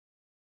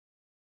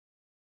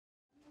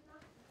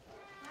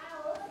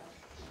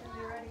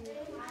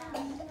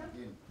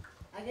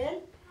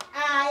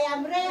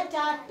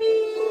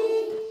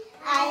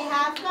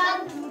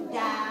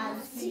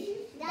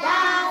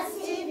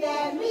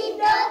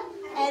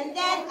and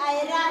then I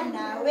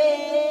ran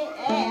away.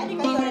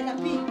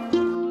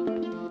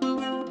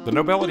 The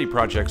Nobelity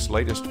Project's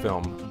latest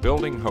film,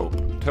 Building Hope,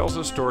 tells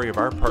the story of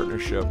our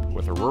partnership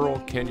with a rural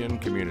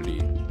Kenyan community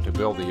to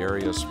build the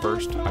area's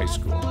first high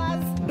school.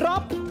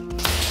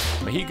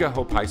 Mahiga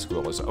Hope High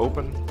School is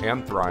open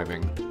and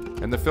thriving,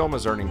 and the film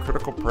is earning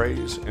critical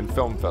praise and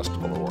film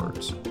festival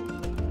awards.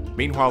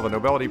 Meanwhile, the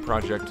Nobelity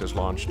Project has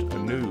launched a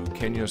new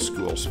Kenya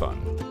Schools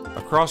Fund.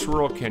 Across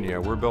rural Kenya,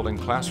 we're building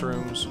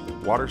classrooms,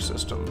 water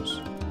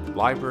systems,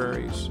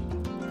 libraries,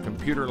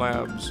 computer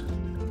labs,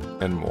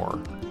 and more.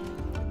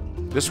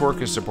 This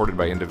work is supported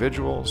by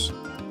individuals,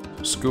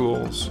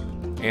 schools,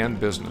 and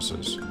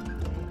businesses.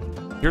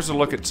 Here's a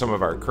look at some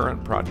of our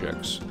current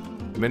projects,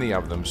 many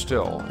of them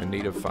still in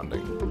need of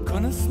funding.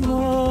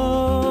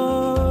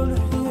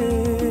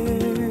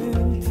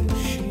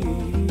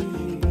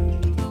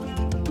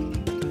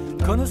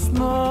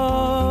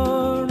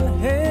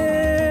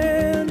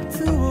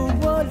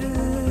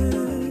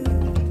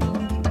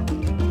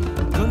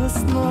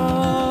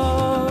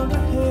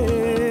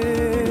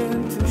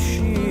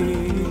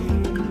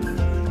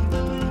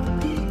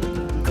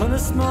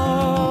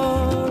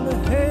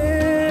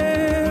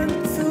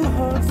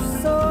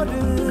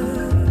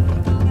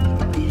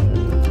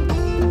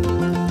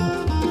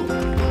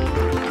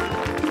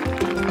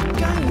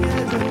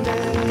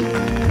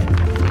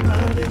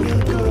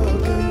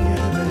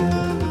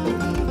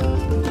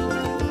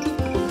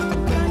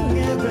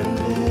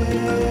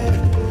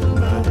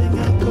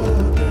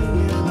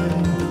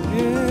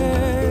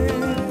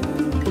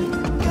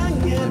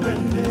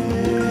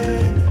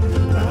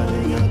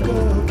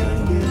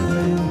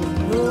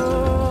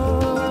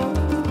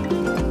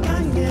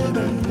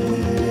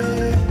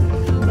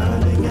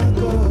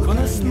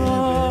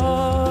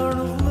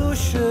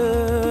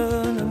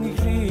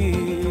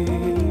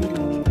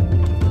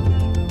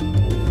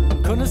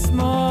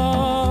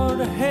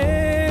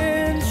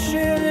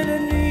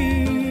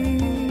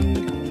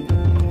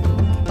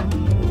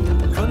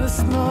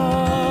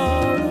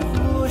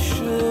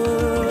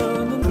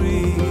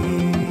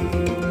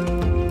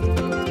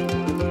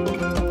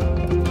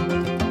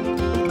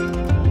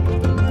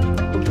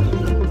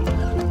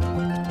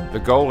 The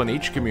goal in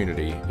each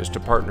community is to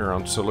partner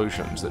on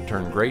solutions that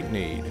turn great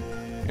need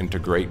into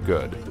great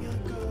good.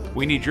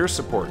 We need your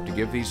support to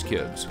give these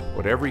kids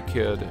what every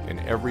kid in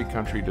every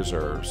country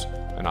deserves,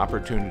 an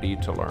opportunity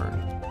to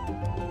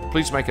learn.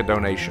 Please make a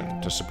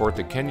donation to support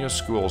the Kenya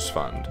Schools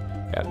Fund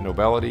at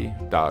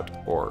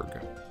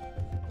nobelity.org.